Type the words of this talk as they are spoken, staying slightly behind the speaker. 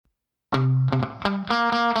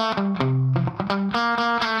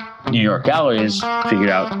New York galleries figured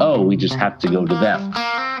out, oh, we just have to go to them.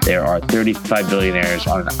 There are 35 billionaires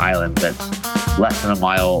on an island that's less than a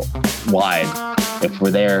mile wide. If we're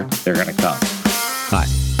there, they're going to come. Hi,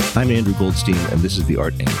 I'm Andrew Goldstein, and this is The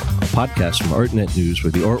Art Angle, a podcast from ArtNet News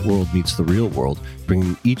where the art world meets the real world,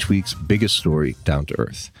 bringing each week's biggest story down to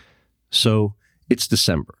earth. So, it's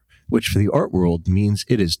December, which for the art world means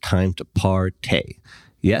it is time to partay.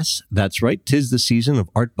 Yes, that's right. 'Tis the season of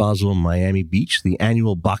Art Basel Miami Beach, the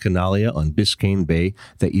annual bacchanalia on Biscayne Bay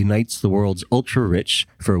that unites the world's ultra-rich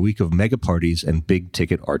for a week of mega parties and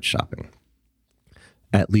big-ticket art shopping.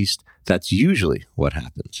 At least, that's usually what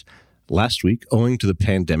happens. Last week, owing to the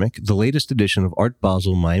pandemic, the latest edition of Art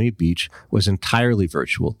Basel Miami Beach was entirely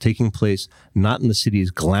virtual, taking place not in the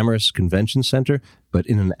city's glamorous convention center, but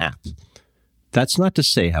in an app. That's not to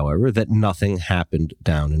say, however, that nothing happened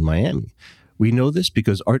down in Miami. We know this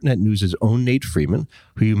because ArtNet News' own Nate Freeman,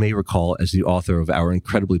 who you may recall as the author of our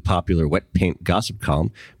incredibly popular Wet Paint Gossip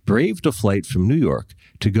column, braved a flight from New York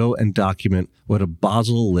to go and document what a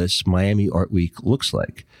Basel-less Miami Art Week looks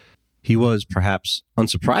like. He was, perhaps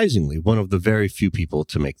unsurprisingly, one of the very few people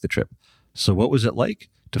to make the trip. So what was it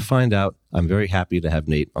like? To find out, I'm very happy to have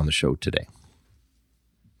Nate on the show today.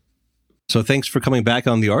 So thanks for coming back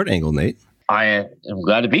on The Art Angle, Nate. I am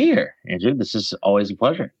glad to be here, Andrew. This is always a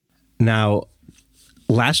pleasure. Now,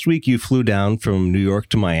 last week you flew down from New York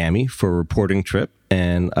to Miami for a reporting trip,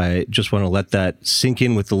 and I just want to let that sink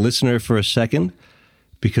in with the listener for a second,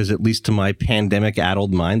 because at least to my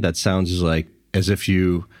pandemic-addled mind, that sounds like as if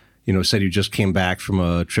you said you just came back from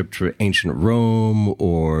a trip to ancient Rome,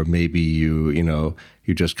 or maybe you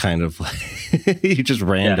just kind of you just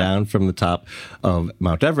ran down from the top of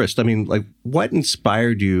Mount Everest. I mean, like, what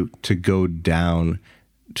inspired you to go down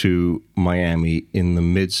to Miami in the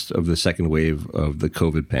midst of the second wave of the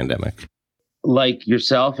COVID pandemic? Like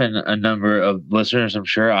yourself and a number of listeners, I'm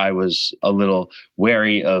sure I was a little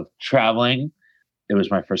wary of traveling. It was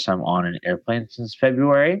my first time on an airplane since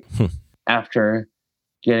February. After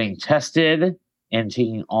getting tested and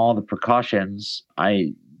taking all the precautions,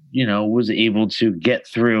 I, was able to get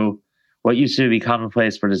through what used to be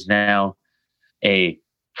commonplace, but is now a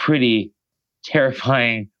pretty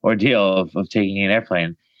terrifying ordeal of taking an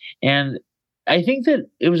airplane. And I think that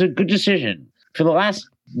it was a good decision. For the last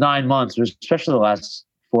 9 months, or especially the last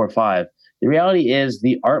 4 or 5, the reality is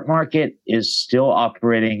the art market is still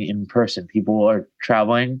operating in person. People are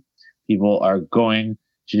traveling. People are going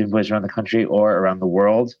to different places around the country or around the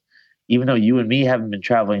world. Even though you and me haven't been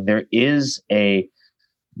traveling, there is a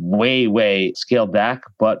way scaled back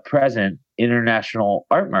but present international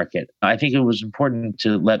art market. I think it was important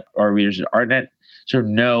to let our readers at ArtNet sort of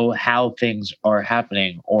know how things are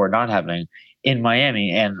happening or not happening in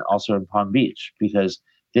Miami and also in Palm Beach, because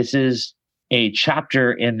this is a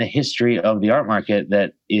chapter in the history of the art market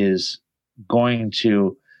that is going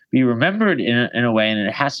to be remembered in a way, and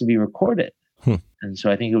it has to be recorded. And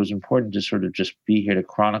so I think it was important to sort of just be here to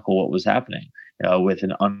chronicle what was happening with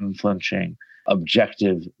an unflinching,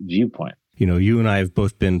 objective viewpoint. You and I have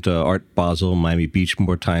both been to Art Basel, Miami Beach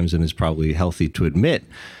more times than is probably healthy to admit.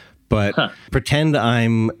 But pretend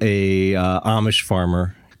I'm a Amish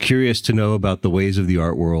farmer, curious to know about the ways of the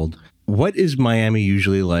art world. What is Miami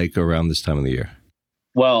usually like around this time of the year?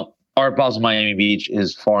 Well, Art Basel Miami Beach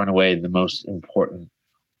is far and away the most important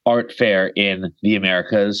art fair in the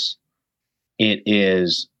Americas. It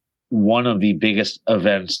is one of the biggest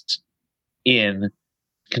events in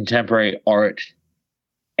contemporary art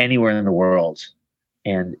anywhere in the world.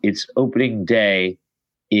 And its opening day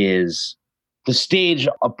is the stage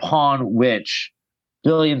upon which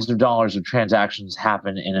billions of dollars of transactions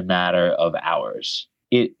happen in a matter of hours.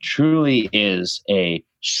 It truly is a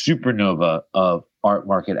supernova of art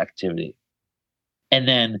market activity. And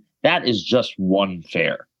then that is just one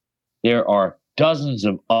fair. There are dozens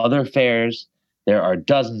of other fairs. There are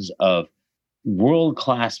dozens of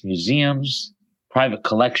world-class museums, private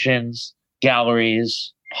collections,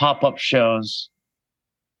 galleries, pop-up shows,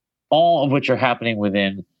 all of which are happening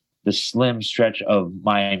within the slim stretch of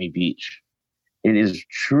Miami Beach. It is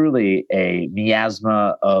truly a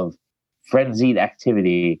miasma of frenzied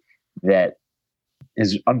activity that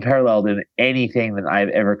is unparalleled in anything that I've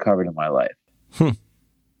ever covered in my life.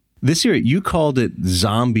 This year, you called it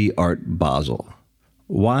Zombie Art Basel.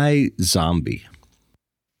 Why zombie?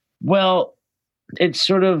 Well, it's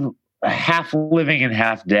sort of half living and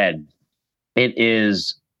half dead. It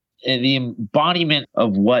is the embodiment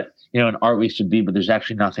of what an art week should be, but there's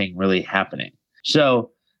actually nothing really happening.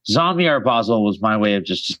 So Zombie Art Basel was my way of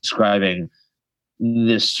just describing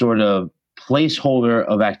this sort of placeholder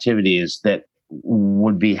of activities that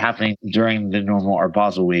would be happening during the normal Art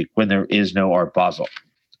Basel week when there is no Art Basel.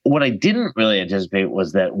 What I didn't really anticipate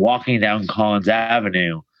was that walking down Collins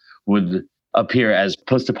Avenue would appear as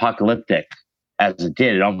post-apocalyptic as it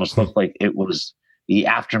did. It almost looked like it was the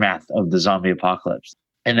aftermath of the zombie apocalypse.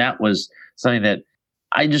 And that was something that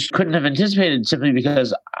I just couldn't have anticipated simply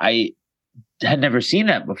because I had never seen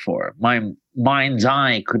that before. My mind's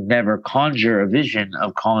eye could never conjure a vision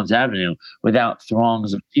of Collins Avenue without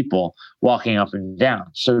throngs of people walking up and down.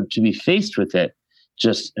 So to be faced with it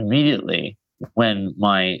just immediately when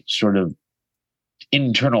my sort of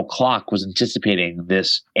internal clock was anticipating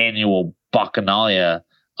this annual bacchanalia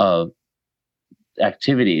of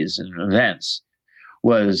activities and events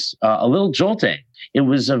was a little jolting. It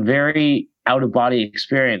was a very out-of-body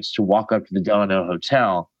experience to walk up to the Delano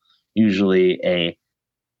Hotel, usually a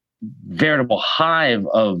veritable hive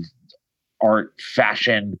of art,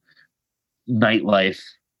 fashion, nightlife,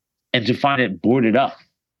 and to find it boarded up.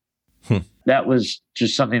 That was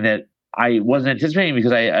just something that I wasn't anticipating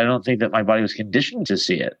because I don't think that my body was conditioned to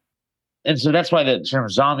see it. And so that's why the term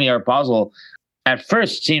zombie Art Basel at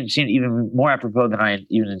first seemed even more apropos than I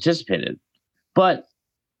even anticipated. But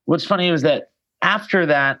what's funny was that after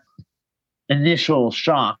that initial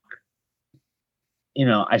shock,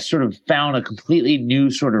 I sort of found a completely new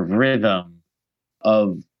sort of rhythm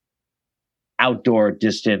of outdoor,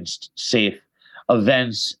 distanced, safe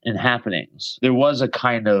events and happenings. There was a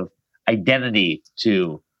kind of identity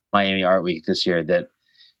to Miami Art Week this year that,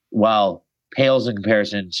 while pales in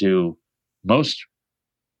comparison to most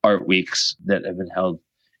art weeks that have been held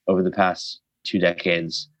over the past 2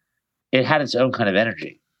 decades, it had its own kind of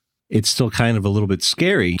energy. It's still kind of a little bit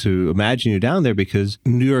scary to imagine you down there because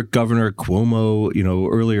New York Governor Cuomo,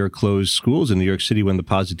 earlier closed schools in New York City when the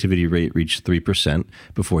positivity rate reached 3%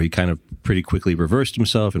 before he kind of pretty quickly reversed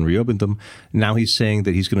himself and reopened them. Now he's saying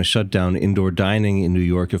that he's going to shut down indoor dining in New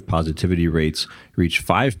York if positivity rates reach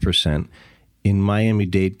 5%. In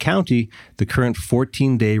Miami-Dade County, the current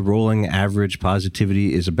 14-day rolling average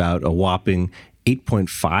positivity is about a whopping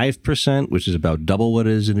 8.5%, which is about double what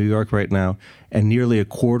it is in New York right now, and nearly a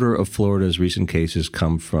quarter of Florida's recent cases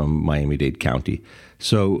come from Miami-Dade County.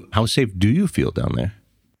 So how safe do you feel down there?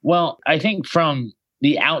 Well, I think from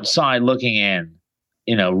the outside looking in,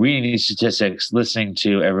 reading these statistics, listening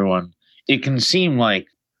to everyone, it can seem like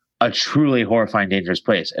a truly horrifying, dangerous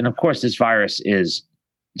place. And of course, this virus is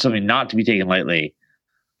something not to be taken lightly.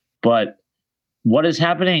 But what is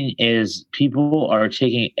happening is people are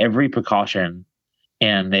taking every precaution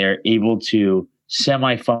and they're able to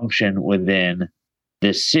semi-function within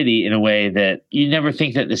this city in a way that you never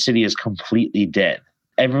think that the city is completely dead.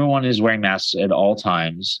 Everyone is wearing masks at all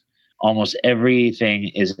times. Almost everything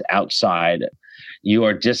is outside. You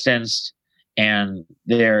are distanced, and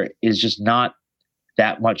there is just not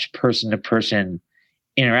that much person-to-person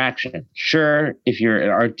interaction. Sure, if you're an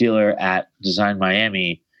art dealer at Design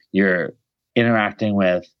Miami, you're interacting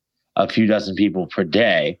with a few dozen people per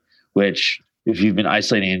day, which if you've been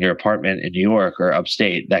isolating in your apartment in New York or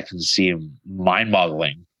upstate, that can seem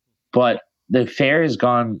mind-boggling. But the fair has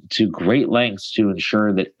gone to great lengths to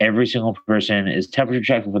ensure that every single person is temperature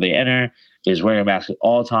checked before they enter, is wearing a mask at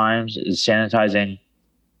all times, is sanitizing.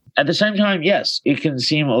 At the same time, yes, it can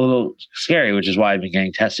seem a little scary, which is why I've been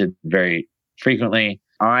getting tested very frequently.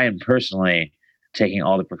 I am personally taking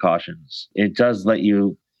all the precautions. It does let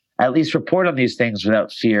you at least report on these things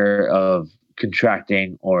without fear of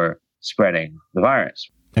contracting or spreading the virus.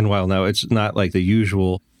 And while now it's not like the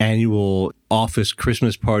usual annual office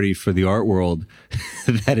Christmas party for the art world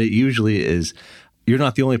that it usually is, you're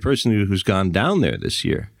not the only person who's gone down there this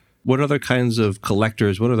year. What other kinds of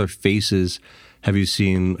collectors, what other faces have you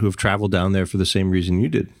seen who have traveled down there for the same reason you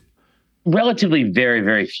did? Relatively very,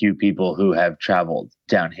 very few people who have traveled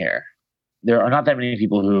down here. There are not that many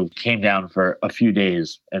people who came down for a few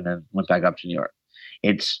days and then went back up to New York.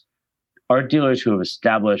 It's art dealers who have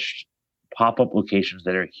established pop-up locations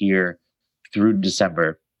that are here through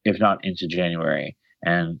December, if not into January,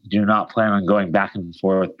 and do not plan on going back and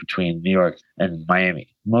forth between New York and Miami.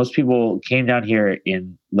 Most people came down here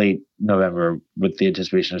in late November with the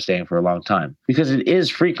anticipation of staying for a long time because it is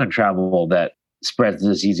frequent travel that spreads the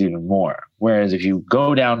disease even more. Whereas if you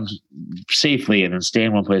go down safely and then stay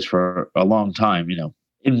in one place for a long time,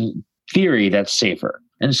 in theory, that's safer.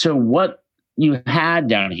 And so what you had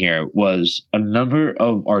down here was a number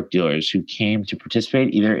of art dealers who came to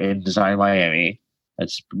participate either in Design Miami.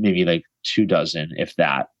 That's maybe like 24, if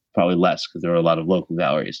that, probably less because there were a lot of local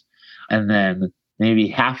galleries. And then maybe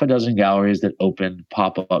half a dozen galleries that opened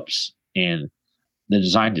pop-ups in the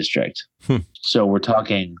design district. So we're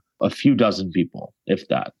talking a few dozen people, if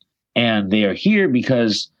that. And they are here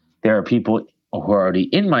because there are people who are already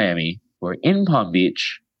in Miami, who are in Palm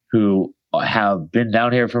Beach, who have been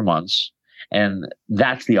down here for months. And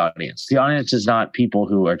that's the audience. The audience is not people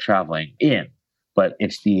who are traveling in, but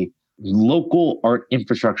it's the local art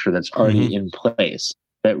infrastructure that's already in place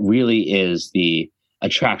that really is the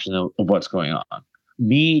attraction of what's going on.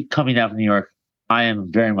 Me coming down from New York, I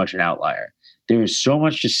am very much an outlier. There is so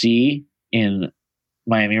much to see in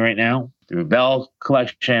Miami right now. The Rubel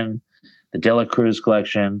collection, the De La Cruz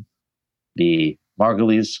collection, the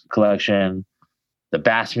Margulies collection, the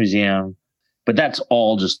Bass Museum, but that's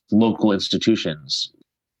all just local institutions.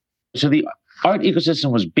 So the art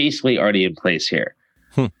ecosystem was basically already in place here.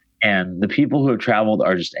 And the people who have traveled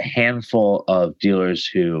are just a handful of dealers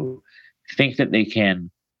who think that they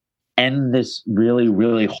can end this really,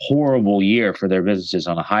 really horrible year for their businesses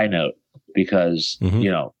on a high note because,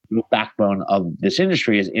 the backbone of this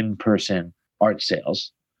industry is in-person art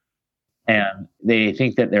sales. And they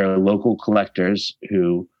think that there are local collectors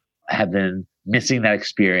who have been missing that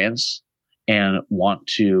experience and want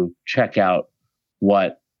to check out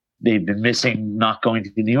what they've been missing not going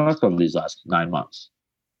to New York over these last 9 months.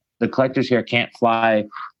 The collectors here can't fly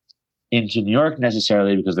into New York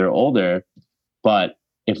necessarily because they're older, but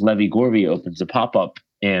if Levy Gorby opens a pop-up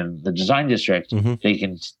in the design district, they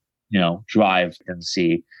can, drive and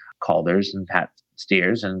see Calders and Pat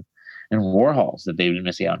Steers and Warhols that they've been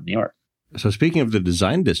missing out in New York. So speaking of the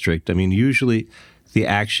design district, I mean, usually the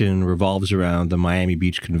action revolves around the Miami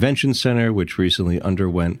Beach Convention Center, which recently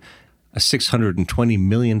underwent a $620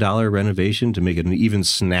 million renovation to make it an even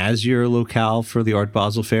snazzier locale for the Art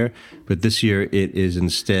Basel Fair. But this year it is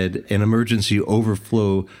instead an emergency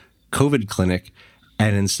overflow COVID clinic,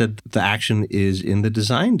 and instead the action is in the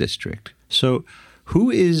design district. So who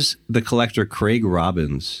is the collector Craig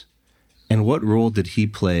Robbins, and what role did he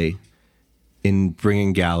play in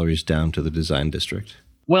bringing galleries down to the design district?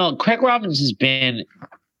 Well, Craig Robbins has been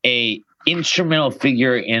a instrumental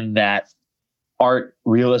figure in that art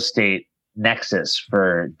real estate nexus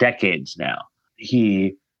for decades now.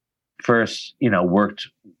 He first, worked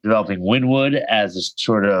developing Wynwood as a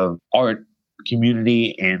sort of art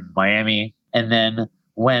community in Miami. And then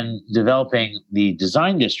when developing the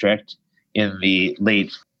design district in the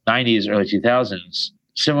late 90s, early 2000s,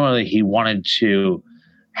 similarly, he wanted to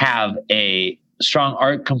have a strong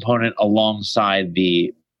art component alongside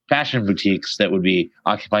the fashion boutiques that would be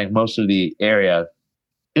occupying most of the area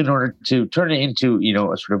in order to turn it into,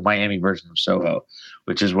 a sort of Miami version of Soho,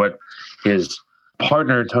 which is what his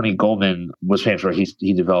partner, Tony Goldman, was famous for.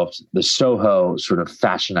 He developed the Soho sort of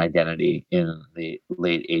fashion identity in the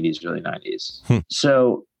late 80s, early 90s.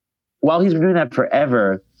 So while he's been doing that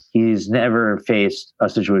forever, he's never faced a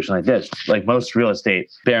situation like this. Like most real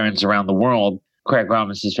estate barons around the world, Craig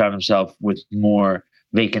Robbins has found himself with more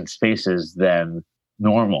vacant spaces than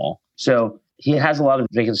normal. So he has a lot of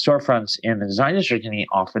vacant storefronts in the design district, and he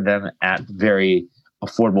offered them at very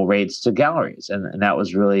affordable rates to galleries. And that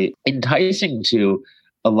was really enticing to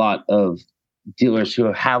a lot of dealers who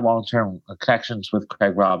have had long-term connections with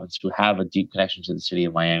Craig Robbins, who have a deep connection to the city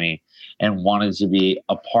of Miami, and wanted to be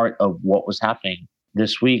a part of what was happening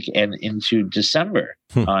this week and into December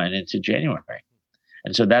and into January.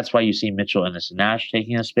 And so that's why you see Mitchell Ennis Nash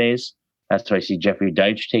taking a space. That's why you see Jeffrey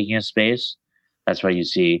Deitch taking a space. That's why you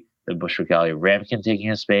see the Bushwick Gallery Ramkin taking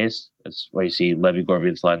a space. That's why you see Levy Gorby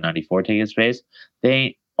and Slide 94 taking a space.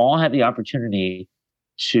 They all had the opportunity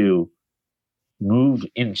to move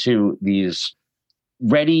into these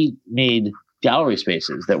ready-made gallery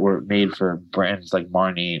spaces that were made for brands like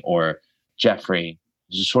Marni or Jeffrey,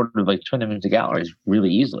 just sort of like turn them into galleries really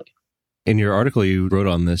easily. In your article you wrote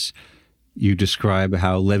on this, you describe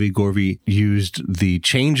how Levy Gorby used the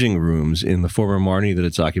changing rooms in the former Marni that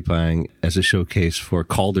it's occupying as a showcase for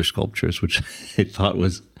Calder sculptures, which I thought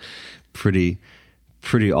was pretty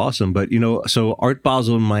awesome. But, so Art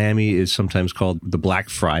Basel in Miami is sometimes called the Black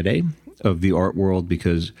Friday of the art world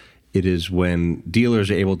because it is when dealers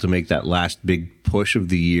are able to make that last big push of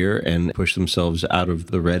the year and push themselves out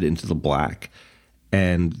of the red into the black.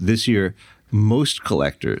 And this year, most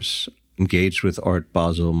collectors engaged with Art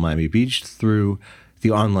Basel Miami Beach through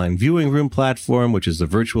the online viewing room platform, which is the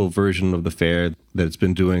virtual version of the fair that it's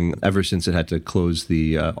been doing ever since it had to close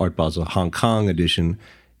the Art Basel Hong Kong edition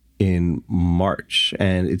in March.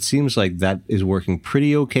 And it seems like that is working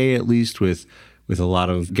pretty okay, at least with a lot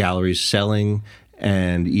of galleries selling,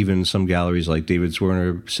 and even some galleries like David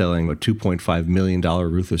Zwerner selling a $2.5 million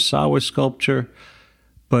Ruthless Sawa sculpture.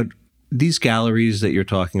 But these galleries that you're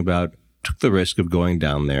talking about took the risk of going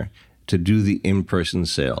down there to do the in-person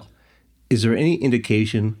sale. Is there any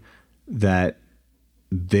indication that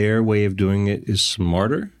their way of doing it is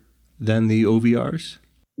smarter than the OVRs?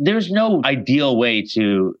 there's no ideal way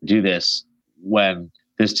to do this when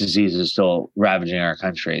this disease is still ravaging our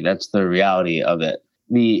country. That's the reality of it.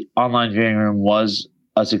 The online viewing room was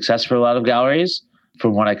a success for a lot of galleries,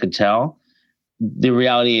 from what I could tell. The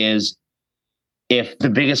reality is, if the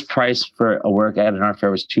biggest price for a work at an art fair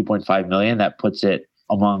was $2.5 million, that puts it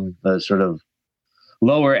among the sort of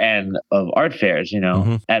lower end of art fairs.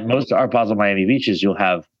 At most Art Basel Miami Beaches, you'll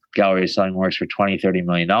have galleries selling works for $20-30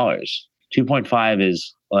 million. 2.5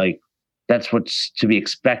 is like, that's what's to be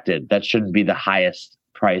expected. That shouldn't be the highest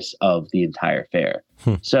price of the entire fair.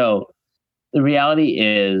 So the reality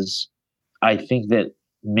is, I think that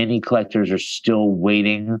many collectors are still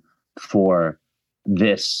waiting for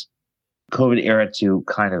this COVID era to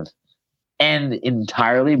kind of end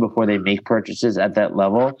entirely before they make purchases at that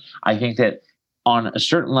level. I think that on a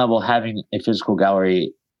certain level, having a physical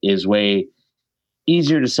gallery is way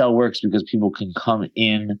easier to sell works because people can come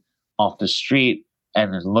in off the street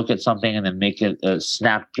and then look at something and then make a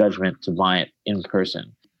snap judgment to buy it in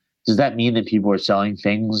person. Does that mean that people are selling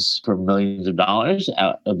things for millions of dollars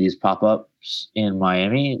out of these pop-ups in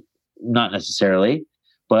Miami? Not necessarily,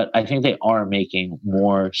 but I think they are making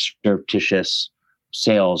more surreptitious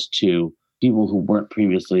sales to people who weren't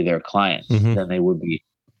previously their clients than they would be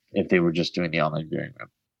if they were just doing the online viewing room.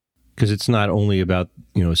 Because it's not only about,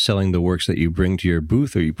 selling the works that you bring to your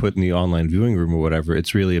booth or you put in the online viewing room or whatever.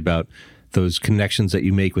 It's really about those connections that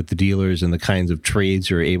you make with the dealers and the kinds of trades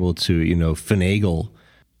you're able to, finagle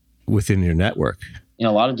within your network. A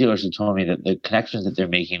lot of dealers have told me that the connections that they're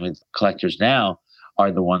making with collectors now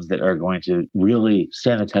are the ones that are going to really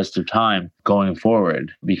stand the test of time going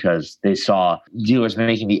forward, because they saw dealers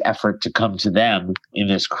making the effort to come to them in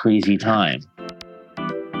this crazy time.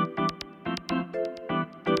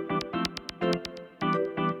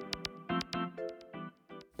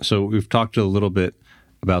 So we've talked a little bit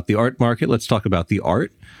about the art market. Let's talk about the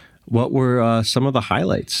art. What were some of the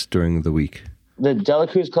highlights during the week? The Dela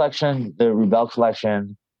Cruz collection, the Rubel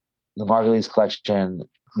collection, the Margulies collection.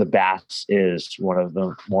 The Bass is one of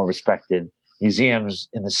the more respected museums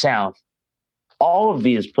in the South. All of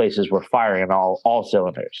these places were firing on all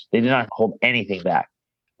cylinders. They did not hold anything back.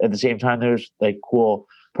 At the same time, there's like cool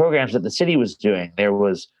programs that the city was doing. There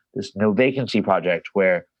was this no vacancy project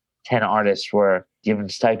where 10 artists were given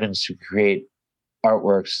stipends to create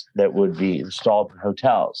artworks that would be installed in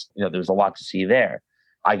hotels. There's a lot to see there.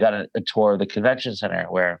 I got a tour of the convention center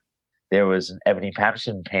where there was an Ebony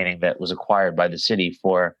Patterson painting that was acquired by the city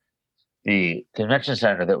for the convention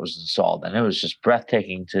center that was installed. And it was just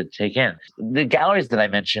breathtaking to take in. The galleries that I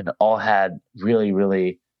mentioned all had really,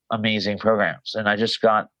 really amazing programs. And I just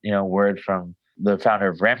got, word from the founder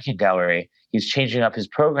of Ramkin Gallery. He's changing up his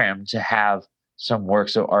program to have some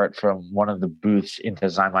works of art from one of the booths in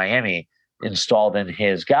Design Miami installed in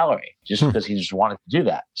his gallery, just because he just wanted to do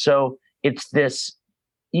that. So it's this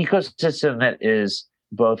ecosystem that is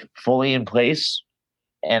both fully in place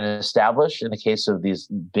and established in the case of these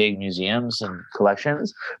big museums and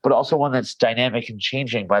collections, but also one that's dynamic and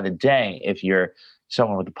changing by the day if you're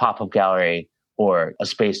someone with a pop-up gallery or a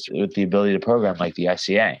space with the ability to program like the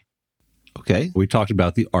ICA. Okay, we talked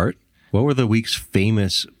about the art. What were the week's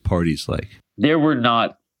famous parties like? There were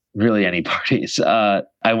not really any parties.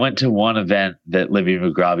 I went to one event that Libby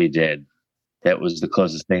Mugrabi did that was the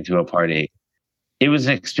closest thing to a party. It was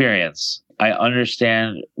an experience. I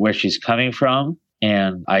understand where she's coming from,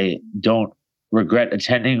 and I don't regret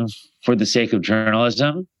attending for the sake of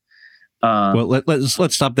journalism. Well,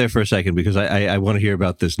 let's stop there for a second, because I want to hear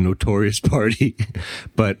about this notorious party.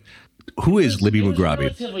 But who is Libby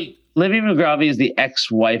Mugrabi? Libby Mugrabi is the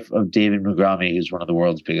ex-wife of David Mugrabi, who's one of the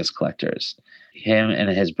world's biggest collectors. Him and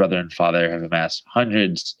his brother and father have amassed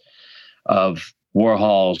hundreds of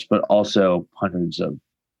Warhols, but also hundreds of,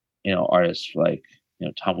 artists like,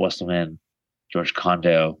 Tom Wesselman, George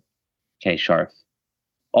Condo, Kay Scharf.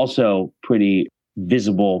 Also pretty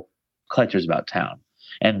visible collectors about town.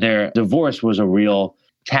 And their divorce was a real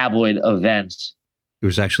tabloid event. It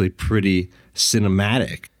was actually pretty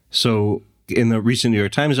cinematic. So in the recent New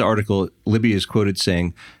York Times article, Libby is quoted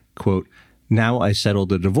saying, quote, "Now I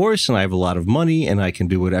settled a divorce and I have a lot of money and I can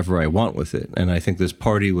do whatever I want with it." And I think this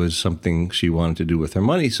party was something she wanted to do with her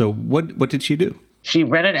money. So what did she do? She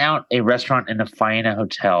rented out a restaurant in the Faena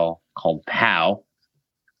Hotel called POW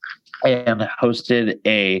and hosted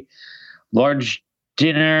a large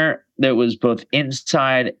dinner that was both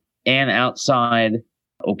inside and outside,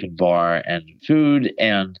 open bar and food.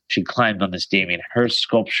 And she climbed on this Damien Hirst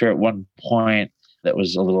sculpture at one point that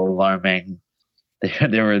was a little alarming.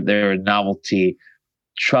 There were novelty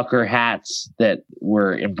trucker hats that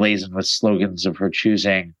were emblazoned with slogans of her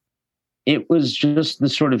choosing. It was just the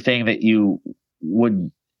sort of thing that you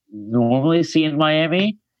would normally see in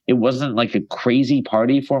Miami. It wasn't like a crazy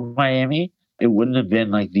party for Miami. It wouldn't have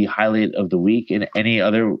been like the highlight of the week in any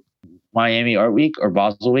other Miami Art Week or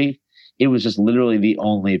Basel Week. It was just literally the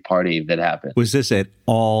only party that happened. Was this at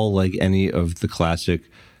all like any of the classic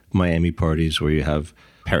Miami parties where you have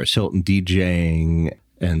Paris Hilton DJing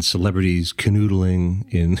and celebrities canoodling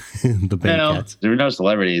in the banquets? No, there were no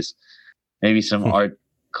celebrities. Maybe some art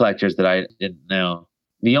collectors that I didn't know.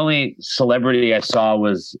 The only celebrity I saw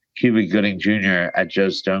was Cuba Gooding Jr. at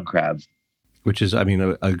Joe's Stone Crab. Which is, I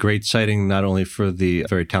mean, a great sighting, not only for the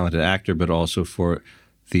very talented actor, but also for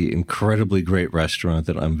the incredibly great restaurant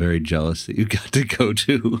that I'm very jealous that you got to go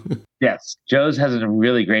to. Yes. Joe's has a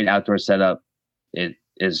really great outdoor setup. It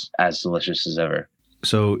is as delicious as ever.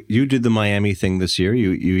 So you did the Miami thing this year.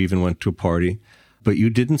 You even went to a party, but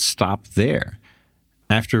you didn't stop there.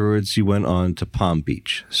 Afterwards, you went on to Palm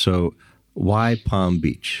Beach. So why Palm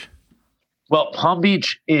Beach? Well, Palm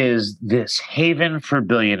Beach is this haven for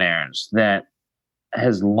billionaires that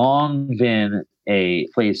has long been a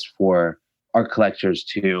place for art collectors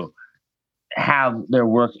to have their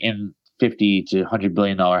work in $50 to $100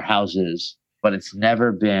 billion houses, but it's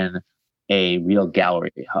never been a real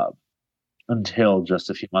gallery hub until just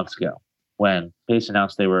a few months ago when Pace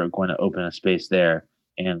announced they were going to open a space there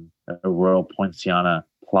in the Royal Poinciana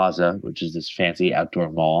Plaza, which is this fancy outdoor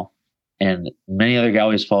mall. And many other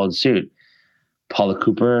galleries followed suit. Paula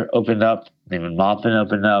Cooper opened up. Neiman Maupin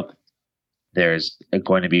opened up. There's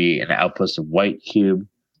going to be an outpost of White Cube,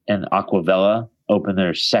 and Aquavella opened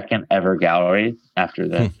their second ever gallery after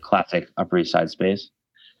the classic Upper East Side space.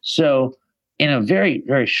 So in a very,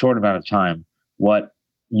 very short amount of time, what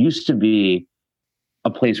used to be a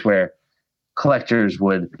place where collectors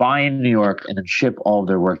would buy in New York and then ship all of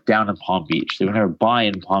their work down to Palm Beach. They would never buy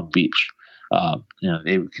in Palm Beach.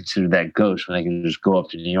 They would consider that ghost when they could just go up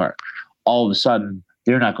to New York. All of a sudden,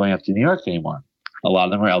 they're not going up to New York anymore. A lot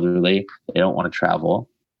of them are elderly. They don't want to travel.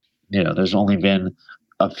 There's only been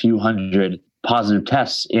a few hundred positive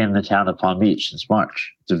tests in the town of Palm Beach since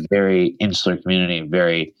March. It's a very insular community,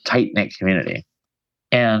 very tight-knit community.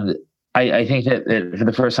 And I think that for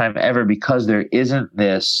the first time ever, because there isn't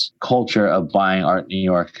this culture of buying art in New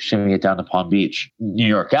York, shipping it down to Palm Beach, New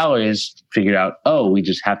York galleries figured out, we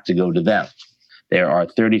just have to go to them. There are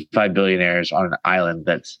 35 billionaires on an island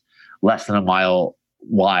that's less than a mile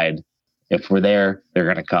wide. If we're there, they're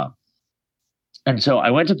going to come. And so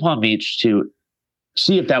I went to Palm Beach to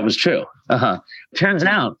see if that was true. Turns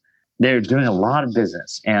out they're doing a lot of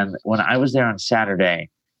business. And when I was there on Saturday,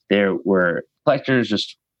 there were collectors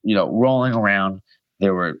just rolling around.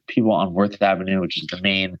 There were people on Worth Avenue, which is the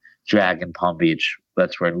main drag in Palm Beach.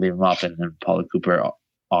 That's where Neiman Maupin and Paula Cooper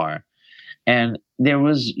are. And there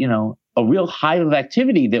was, a real hive of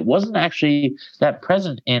activity that wasn't actually that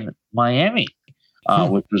present in Miami,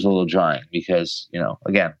 which was a little jarring because,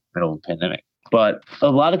 again, middle of the pandemic. But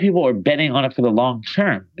a lot of people are betting on it for the long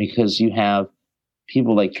term because you have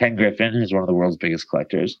people like Ken Griffin, who's one of the world's biggest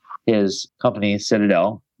collectors. His company,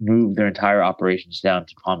 Citadel, moved their entire operations down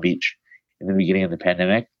to Palm Beach in the beginning of the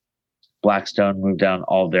pandemic. Blackstone moved down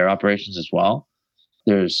all of their operations as well.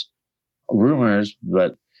 There's rumors,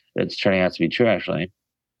 but it's turning out to be true actually,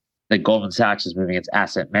 that Goldman Sachs is moving its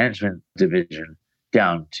asset management division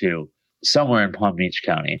down to somewhere in Palm Beach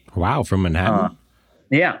County. Wow, from Manhattan?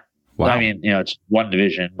 Yeah. Wow. I mean, it's one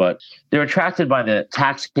division, but they're attracted by the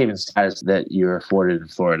tax haven status that you're afforded in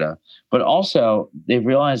Florida. But also, they've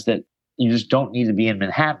realized that you just don't need to be in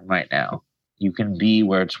Manhattan right now. You can be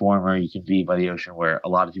where it's warmer. You can be by the ocean where a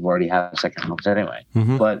lot of people already have second homes anyway.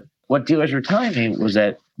 Mm-hmm. But what dealers were telling me was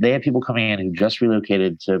that they had people coming in who just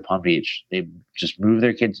relocated to Palm Beach. They just moved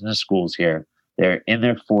their kids into schools here. They're in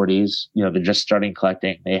their 40s. They're just starting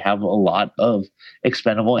collecting. They have a lot of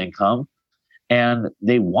expendable income. And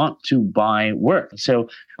they want to buy work. So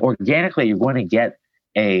organically, you're going to get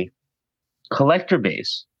a collector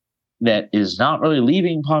base that is not really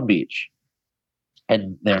leaving Palm Beach.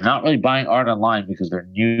 And they're not really buying art online because they're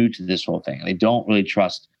new to this whole thing. They don't really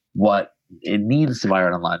trust what it means to buy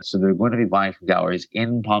art online. So they're going to be buying from galleries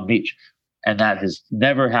in Palm Beach. And that has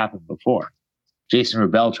never happened before. Jason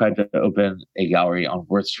Rebell tried to open a gallery on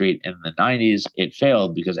Worth Street in the 90s. It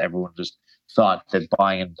failed because everyone just thought that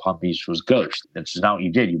buying in Palm Beach was ghost. That's not what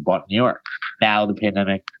you did. You bought in New York. Now the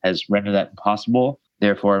pandemic has rendered that impossible.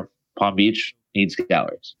 Therefore, Palm Beach needs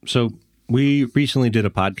galleries. So we recently did a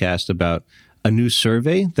podcast about a new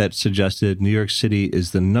survey that suggested New York City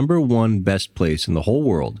is the #1 best place in the whole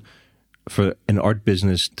world for an art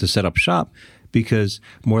business to set up shop because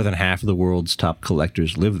more than half of the world's top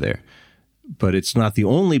collectors live there. But it's not the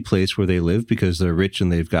only place where they live because they're rich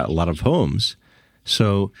and they've got a lot of homes.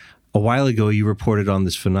 So A while ago, you reported on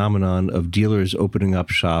this phenomenon of dealers opening up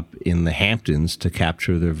shop in the Hamptons to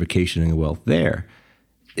capture their vacationing wealth there.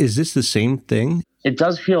 Is this the same thing? It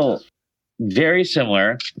does feel very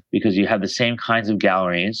similar because you have the same kinds of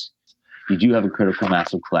galleries. You do have a critical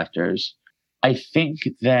mass of collectors. I think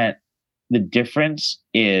that the difference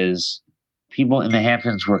is people in the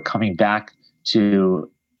Hamptons were coming back to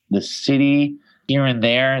the city here and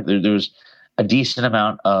there. There's a decent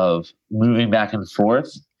amount of moving back and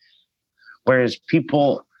forth. Whereas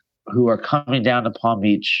people who are coming down to Palm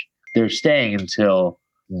Beach, they're staying until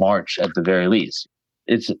March at the very least.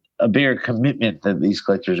 It's a bigger commitment that these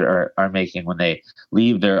collectors are making when they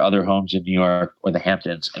leave their other homes in New York or the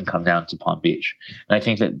Hamptons and come down to Palm Beach. And I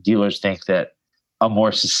think that dealers think that a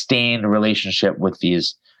more sustained relationship with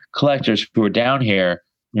these collectors who are down here,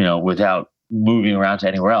 without moving around to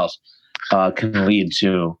anywhere else, can lead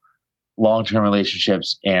to long-term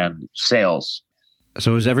relationships and sales.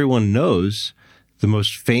 So as everyone knows, the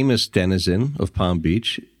most famous denizen of Palm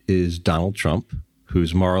Beach is Donald Trump,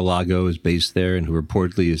 whose Mar-a-Lago is based there and who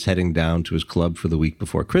reportedly is heading down to his club for the week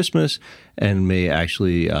before Christmas and may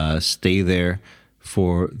actually stay there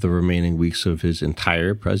for the remaining weeks of his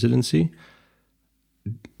entire presidency.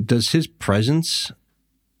 Does his presence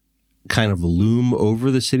kind of loom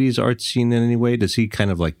over the city's art scene in any way? Does he kind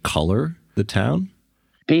of like color the town?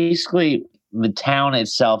 Basically, the town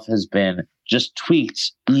itself has been just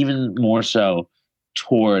tweaked even more so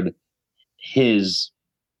toward his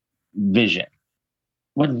vision.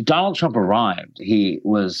 When Donald Trump arrived, he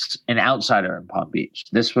was an outsider in Palm Beach.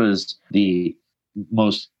 This was the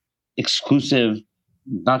most exclusive,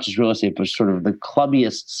 not just real estate, but sort of the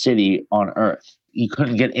clubbiest city on earth. You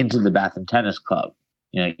couldn't get into the Bath and Tennis Club,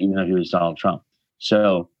 even though he was Donald Trump.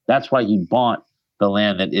 So that's why he bought the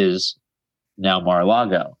land that is now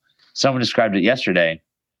Mar-a-Lago. Someone described it yesterday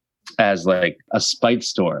as like a spite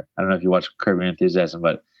store. I don't know if you watch Curb Your Enthusiasm,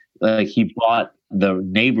 but like he bought the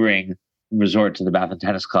neighboring resort to the Bath and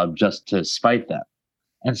Tennis Club just to spite them.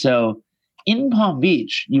 And so in Palm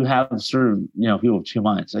Beach, you have sort of, people of two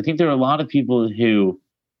minds. I think there are a lot of people who,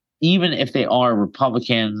 even if they are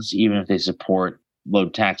Republicans, even if they support low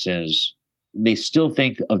taxes, they still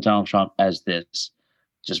think of Donald Trump as this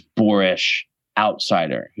just boorish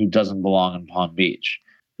outsider who doesn't belong in Palm Beach,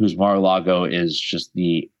 whose Mar-a-Lago is just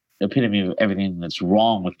the epitome of everything that's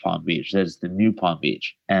wrong with Palm Beach. That's the new Palm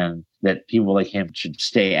Beach, and that people like him should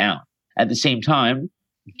stay out. At the same time,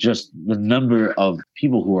 just the number of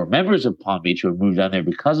people who are members of Palm Beach who have moved down there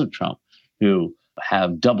because of Trump, who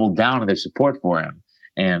have doubled down on their support for him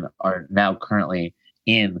and are now currently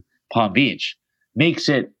in Palm Beach, makes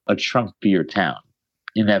it a Trumpier town,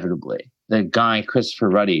 inevitably. The guy, Christopher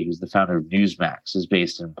Ruddy, who's the founder of Newsmax, is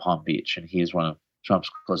based in Palm Beach, and he's one of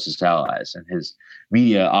Trump's closest allies, and his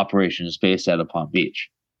media operation is based out of Palm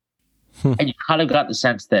Beach. And you kind of got the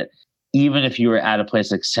sense that even if you were at a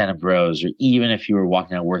place like Santa Bros, or even if you were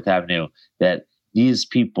walking down Worth Avenue, that these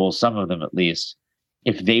people, some of them at least,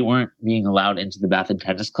 if they weren't being allowed into the Bath and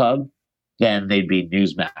Tennis Club, then they'd be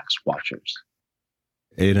Newsmax watchers.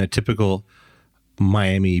 In a typical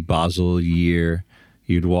Miami Basel year,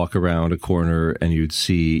 you'd walk around a corner and you'd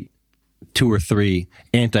see 2 or 3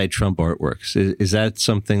 anti-Trump artworks. Is that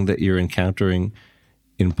something that you're encountering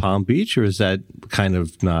in Palm Beach, or is that kind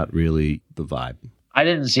of not really the vibe? I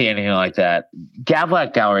didn't see anything like that.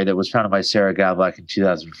 Gavlak Gallery, that was founded by Sarah Gavlak in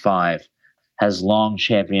 2005, has long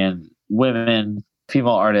championed women,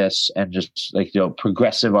 female artists, and just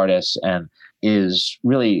progressive artists, and is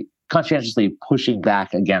really conscientiously pushing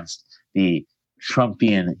back against the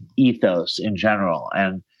Trumpian ethos in general.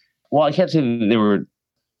 And while I can't say that there were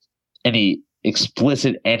any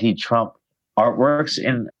explicit anti-Trump artworks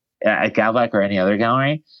at Gavlak or any other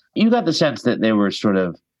gallery, you got the sense that they were sort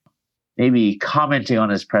of maybe commenting on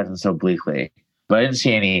his presence obliquely. But I didn't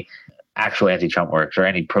see any actual anti-Trump works or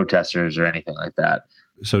any protesters or anything like that.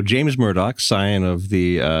 So James Murdoch, scion of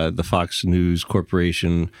the Fox News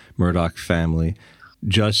Corporation Murdoch family,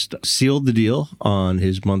 just sealed the deal on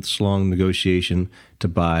his months-long negotiation to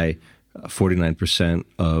buy 49%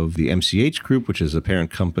 of the MCH Group, which is the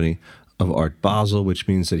parent company of Art Basel, which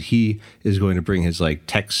means that he is going to bring his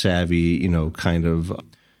tech-savvy, kind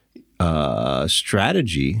of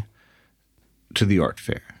strategy to the art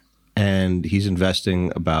fair. And he's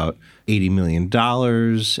investing about $80 million.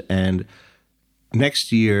 And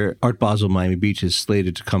next year, Art Basel Miami Beach is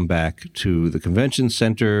slated to come back to the convention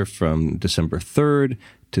center from December 3rd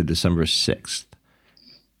to December 6th.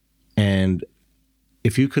 And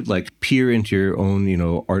if you could peer into your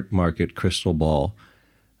own, art market crystal ball,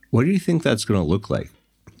 what do you think that's going to look like?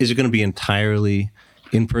 Is it going to be entirely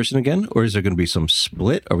in person again, or is there going to be some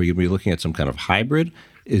split? Are we going to be looking at some kind of hybrid?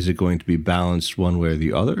 Is it going to be balanced one way or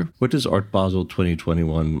the other? What does Art Basel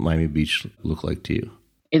 2021 Miami Beach look like to you?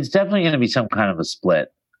 It's definitely going to be some kind of a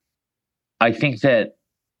split. I think that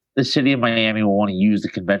the city of Miami will want to use the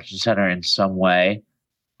convention center in some way.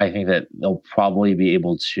 I think that they'll probably be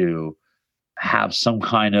able to have some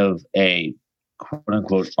kind of a quote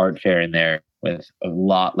unquote art fair in there with a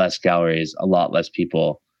lot less galleries, a lot less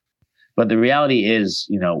people. But the reality is,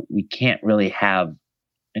 we can't really have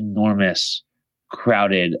enormous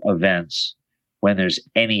crowded events when there's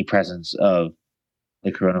any presence of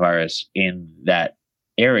the coronavirus in that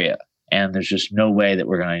area. And there's just no way that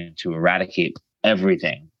we're going to eradicate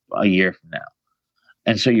everything a year from now.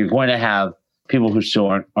 And so you're going to have people who still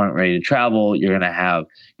aren't ready to travel. You're going to have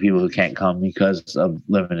people who can't come because of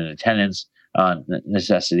limited attendance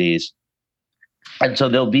necessities. And so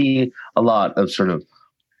there'll be a lot of sort of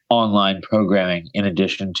online programming in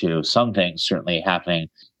addition to some things certainly happening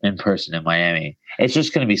in person in Miami. It's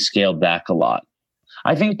just going to be scaled back a lot.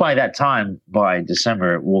 I think by that time, by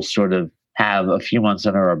December, we'll sort of have a few months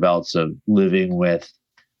under our belts of living with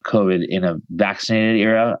COVID in a vaccinated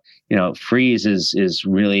era. Freeze is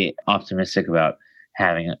really optimistic about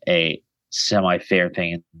having a semi-fair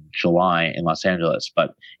thing in July in Los Angeles,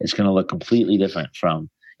 but it's going to look completely different from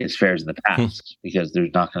its fairs in the past because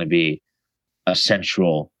there's not going to be a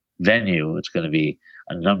central venue. It's going to be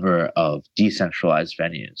a number of decentralized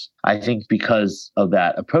venues. I think because of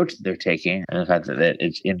that approach that they're taking and the fact that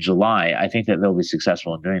it's in July, I think that they'll be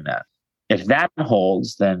successful in doing that. If that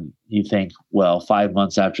holds, then you think, well, 5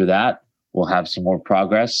 months after that, we'll have some more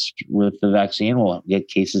progress with the vaccine. We'll get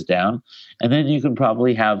cases down. And then you can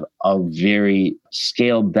probably have a very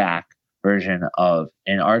scaled back version of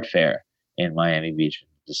an art fair in Miami Beach in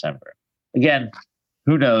December. Again,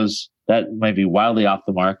 who knows? That might be wildly off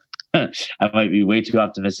the mark. I might be way too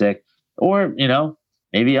optimistic, or,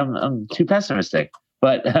 maybe I'm too pessimistic.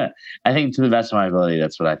 But I think to the best of my ability,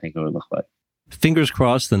 that's what I think it would look like. Fingers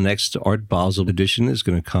crossed the next Art Basel edition is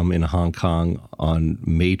going to come in Hong Kong on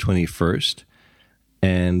May 21st.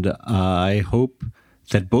 And I hope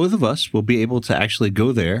that both of us will be able to actually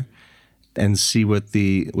go there and see what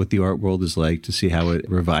the art world is like, to see how it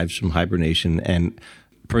revives from hibernation. And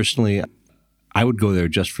personally, I would go there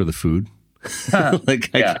just for the food.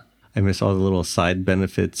 I miss all the little side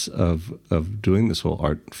benefits of doing this whole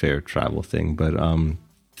art fair travel thing. But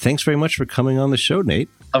thanks very much for coming on the show, Nate.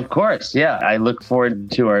 Of course, yeah. I look forward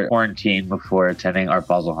to our quarantine before attending Art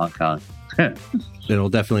Basel Hong Kong. It'll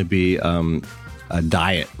definitely be a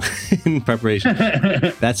diet in preparation.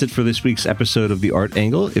 That's it for this week's episode of The Art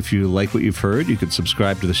Angle. If you like what you've heard, you can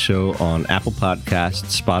subscribe to the show on Apple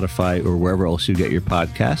Podcasts, Spotify, or wherever else you get your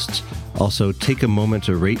podcasts. Also, take a moment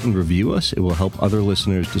to rate and review us. It will help other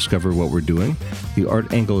listeners discover what we're doing. The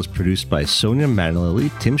Art Angle is produced by Sonia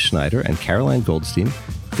Manalili, Tim Schneider, and Caroline Goldstein.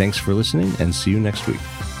 Thanks for listening, and see you next week.